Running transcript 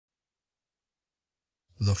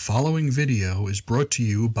The following video is brought to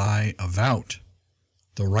you by About,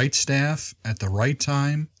 the right staff at the right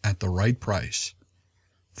time at the right price.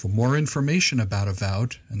 For more information about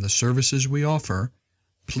About and the services we offer,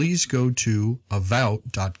 please go to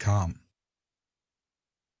about.com.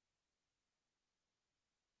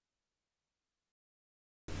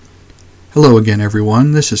 Hello again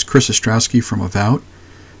everyone, this is Chris Ostrowski from About,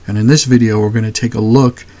 and in this video we're going to take a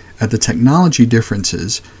look at the technology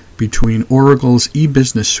differences between Oracle's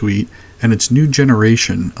e-business suite and its new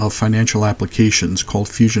generation of financial applications called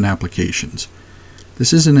Fusion applications.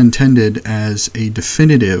 This isn't intended as a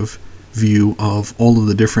definitive view of all of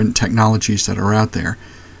the different technologies that are out there,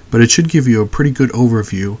 but it should give you a pretty good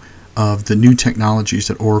overview of the new technologies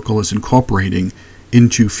that Oracle is incorporating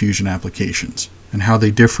into Fusion applications and how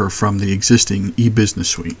they differ from the existing e-business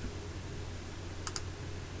suite.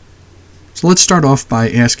 So let's start off by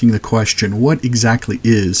asking the question, what exactly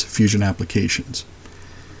is Fusion applications?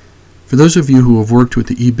 For those of you who have worked with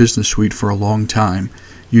the e-business suite for a long time,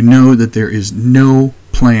 you know that there is no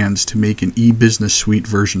plans to make an e-business suite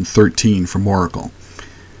version 13 from Oracle.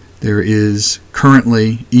 There is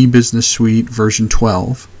currently e-business suite version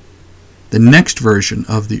 12. The next version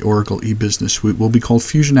of the Oracle e-business suite will be called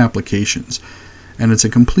Fusion applications, and it's a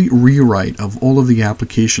complete rewrite of all of the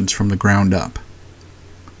applications from the ground up.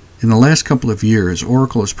 In the last couple of years,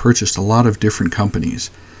 Oracle has purchased a lot of different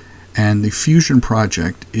companies, and the Fusion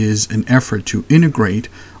project is an effort to integrate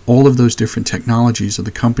all of those different technologies of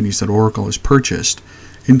the companies that Oracle has purchased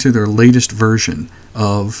into their latest version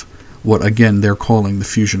of what, again, they're calling the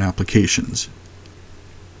Fusion applications.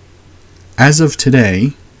 As of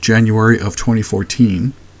today, January of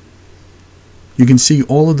 2014, you can see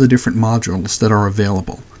all of the different modules that are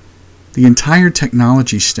available. The entire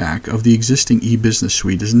technology stack of the existing e-business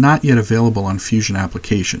suite is not yet available on Fusion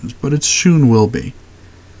applications, but it soon will be.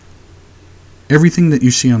 Everything that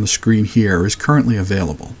you see on the screen here is currently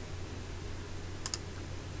available.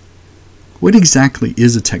 What exactly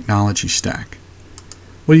is a technology stack?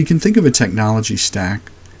 Well, you can think of a technology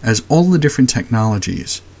stack as all the different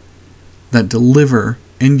technologies that deliver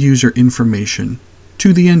end-user information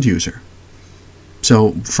to the end user.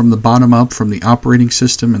 So from the bottom up, from the operating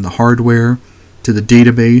system and the hardware, to the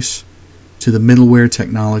database, to the middleware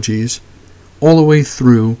technologies, all the way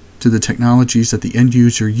through to the technologies that the end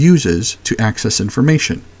user uses to access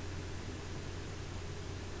information.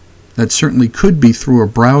 That certainly could be through a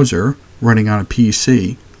browser running on a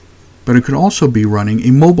PC, but it could also be running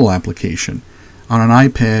a mobile application on an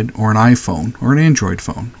iPad or an iPhone or an Android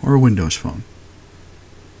phone or a Windows phone.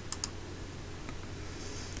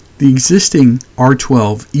 The existing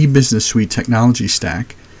R12 e-business suite technology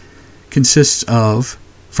stack consists of,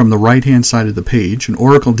 from the right-hand side of the page, an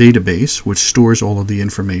Oracle database which stores all of the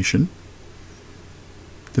information,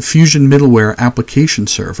 the Fusion middleware application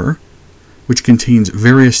server, which contains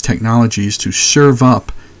various technologies to serve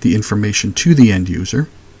up the information to the end user,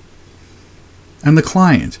 and the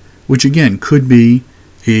client, which again could be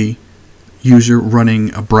a user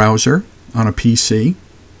running a browser on a PC,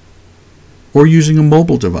 or using a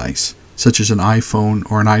mobile device, such as an iPhone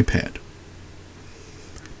or an iPad.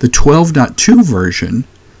 The 12.2 version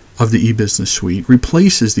of the eBusiness Suite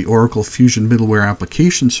replaces the Oracle Fusion Middleware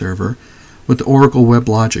Application Server with the Oracle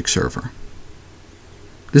WebLogic Server.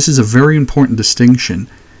 This is a very important distinction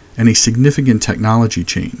and a significant technology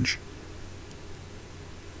change.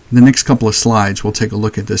 In the next couple of slides, we'll take a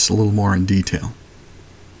look at this a little more in detail.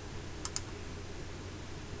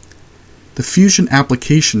 The Fusion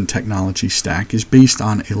application technology stack is based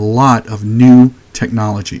on a lot of new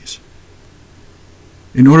technologies.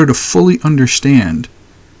 In order to fully understand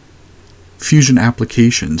Fusion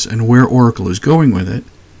applications and where Oracle is going with it,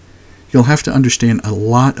 you'll have to understand a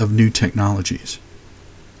lot of new technologies.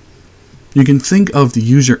 You can think of the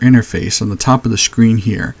user interface on the top of the screen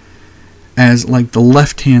here as like the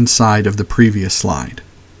left-hand side of the previous slide.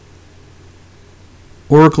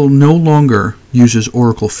 Oracle no longer uses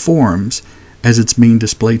Oracle Forms as its main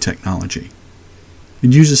display technology.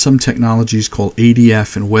 It uses some technologies called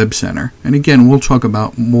ADF and Web Center, and again we'll talk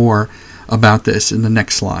about more about this in the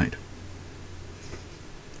next slide.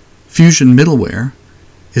 Fusion middleware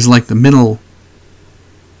is like the middle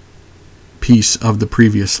piece of the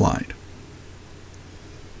previous slide.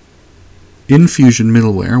 In Fusion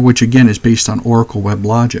middleware, which again is based on Oracle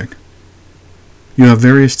WebLogic, you have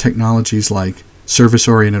various technologies like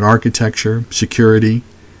service-oriented architecture, security,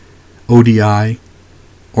 ODI,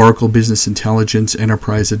 Oracle Business Intelligence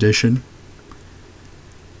Enterprise Edition.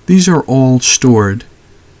 These are all stored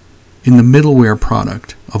in the middleware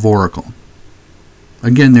product of Oracle.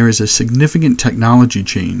 Again, there is a significant technology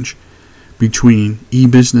change between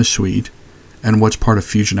eBusiness Suite and what's part of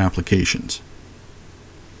Fusion applications.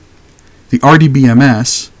 The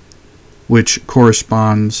RDBMS, which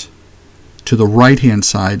corresponds to the right-hand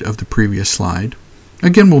side of the previous slide,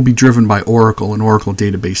 again will be driven by Oracle and Oracle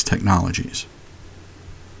database technologies.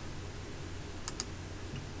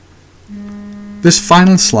 This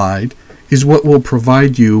final slide is what will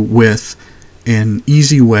provide you with an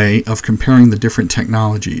easy way of comparing the different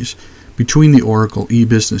technologies between the Oracle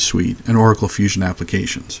e-Business Suite and Oracle Fusion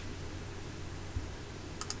applications.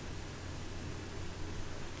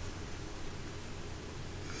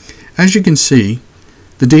 As you can see,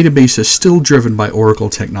 the database is still driven by Oracle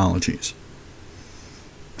technologies.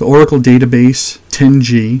 The Oracle database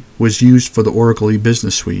 10G was used for the Oracle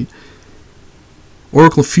e-Business Suite.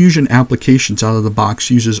 Oracle Fusion applications out of the box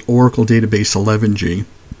uses Oracle database 11G,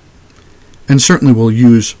 and certainly will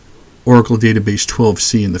use Oracle database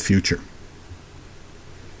 12C in the future.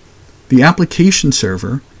 The application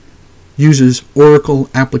server uses Oracle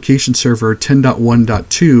Application Server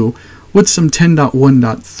 10.1.2 with some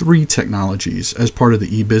 10.1.3 technologies as part of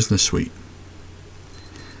the e-Business Suite.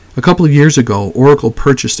 A couple of years ago, Oracle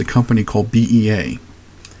purchased a company called BEA,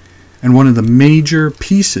 and one of the major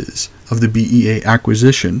pieces of the BEA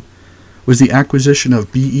acquisition was the acquisition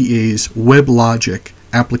of BEA's WebLogic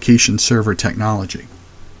application server technology.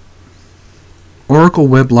 Oracle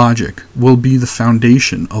WebLogic will be the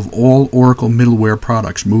foundation of all Oracle middleware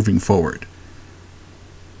products moving forward.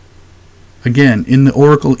 Again, in the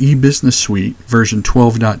Oracle e-Business Suite version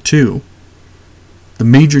 12.2, the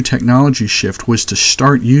major technology shift was to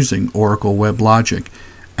start using Oracle WebLogic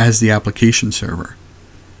as the application server.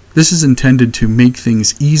 This is intended to make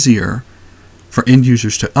things easier for end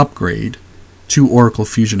users to upgrade to Oracle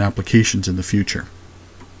Fusion applications in the future.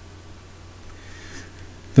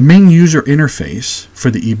 The main user interface for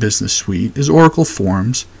the e-Business Suite is Oracle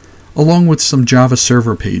Forms, along with some Java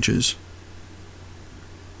server pages.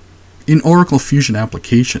 In Oracle Fusion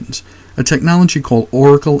applications, a technology called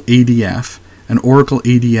Oracle ADF and Oracle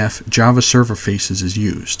ADF Java Server Faces is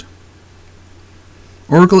used.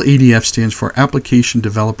 Oracle ADF stands for Application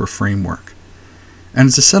Developer Framework, and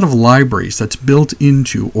it's a set of libraries that's built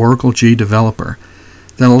into Oracle JDeveloper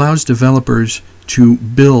that allows developers to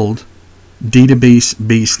build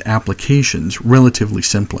database-based applications relatively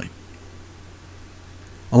simply.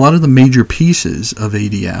 A lot of the major pieces of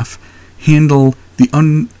ADF handle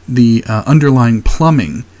the underlying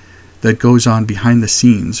plumbing that goes on behind the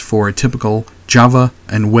scenes for a typical Java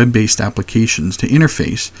and web-based applications to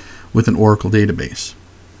interface with an Oracle database.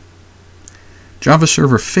 Java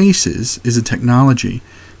Server Faces is a technology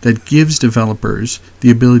that gives developers the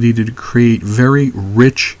ability to create very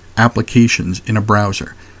rich applications in a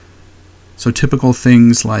browser. So typical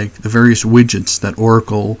things like the various widgets that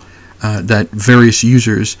Oracle, that various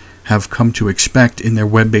users have come to expect in their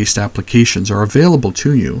web-based applications are available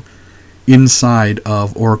to you inside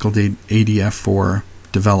of Oracle ADF for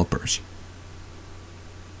developers.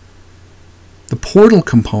 The portal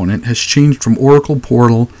component has changed from Oracle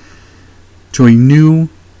Portal to a new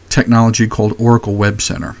technology called Oracle Web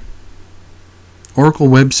Center. Oracle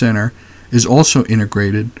Web Center is also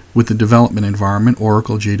integrated with the development environment,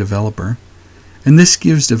 Oracle JDeveloper, and this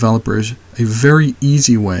gives developers a very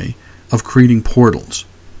easy way of creating portals.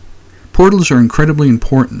 Portals are incredibly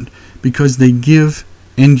important because they give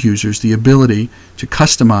end users the ability to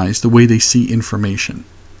customize the way they see information.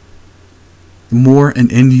 The more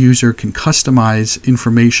an end user can customize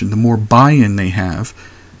information, the more buy-in they have,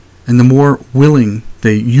 and the more willing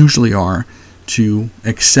they usually are to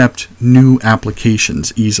accept new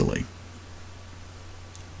applications easily.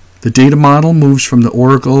 The data model moves from the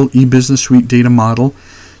Oracle e-Business Suite data model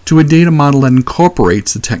to a data model that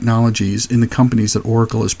incorporates the technologies in the companies that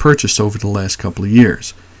Oracle has purchased over the last couple of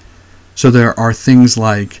years. So there are things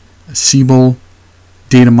like Siebel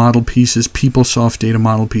data model pieces, PeopleSoft data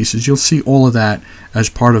model pieces. You'll see all of that as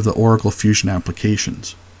part of the Oracle Fusion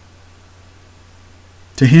applications.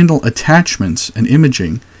 To handle attachments and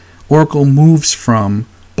imaging, Oracle moves from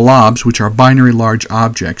blobs, which are binary large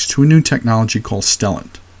objects, to a new technology called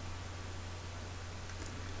Stellent.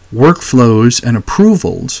 Workflows and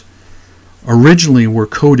approvals originally were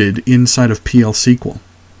coded inside of PL/SQL.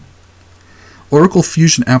 Oracle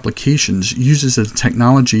Fusion Applications uses a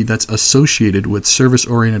technology that's associated with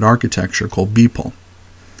service-oriented architecture called BPEL.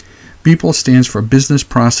 BPEL stands for Business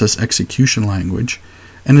Process Execution Language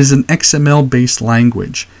and is an XML-based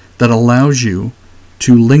language that allows you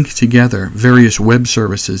to link together various web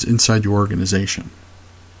services inside your organization.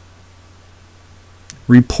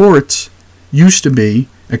 Reports used to be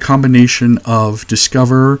a combination of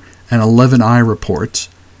Discover and 11i reports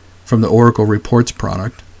from the Oracle Reports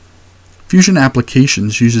product. Fusion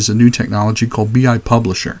Applications uses a new technology called BI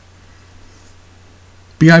Publisher.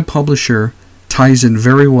 BI Publisher ties in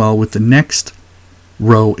very well with the next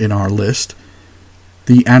row in our list,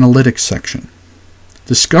 the analytics section.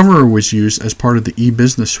 Discoverer was used as part of the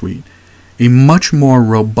e-business suite. A much more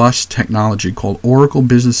robust technology called Oracle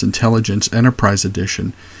Business Intelligence Enterprise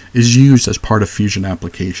Edition is used as part of Fusion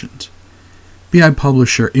Applications. BI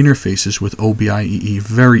Publisher interfaces with OBIEE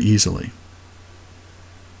very easily.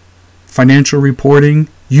 Financial reporting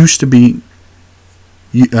used to be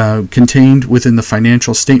contained within the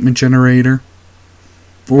financial statement generator.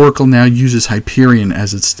 Oracle now uses Hyperion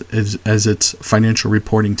as its financial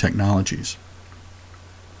reporting technologies.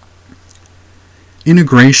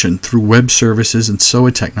 Integration through web services and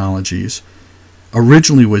SOA technologies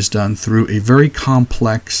originally was done through a very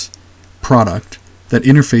complex product that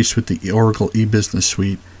interfaced with the Oracle e-business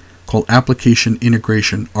suite called Application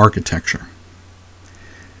Integration Architecture.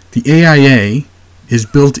 The AIA is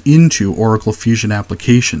built into Oracle Fusion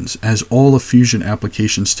Applications, as all of Fusion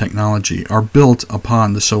Applications technology are built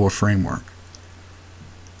upon the SOA framework.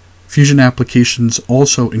 Fusion Applications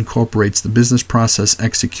also incorporates the business process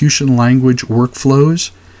execution language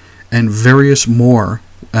workflows and various more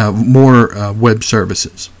web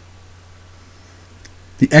services.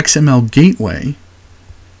 The XML gateway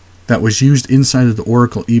that was used inside of the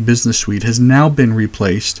Oracle e-business suite has now been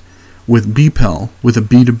replaced with BPEL with a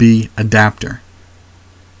B2B adapter.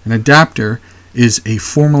 An adapter is a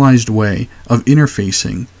formalized way of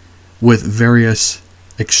interfacing with various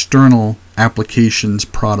external applications,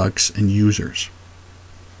 products, and users.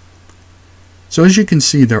 So as you can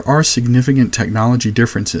see, there are significant technology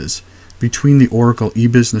differences between the Oracle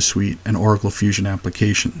e-business suite and Oracle Fusion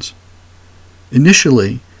Applications.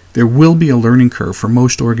 Initially, there will be a learning curve for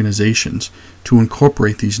most organizations to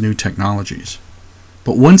incorporate these new technologies.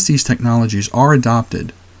 But once these technologies are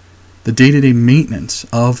adopted, the day-to-day maintenance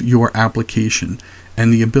of your application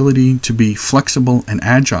and the ability to be flexible and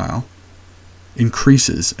agile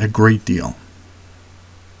increases a great deal.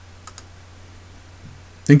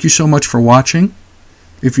 Thank you so much for watching.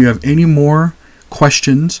 If you have any more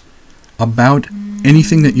questions about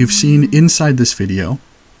anything that you've seen inside this video,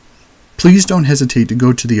 please don't hesitate to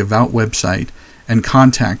go to the About website and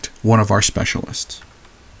contact one of our specialists.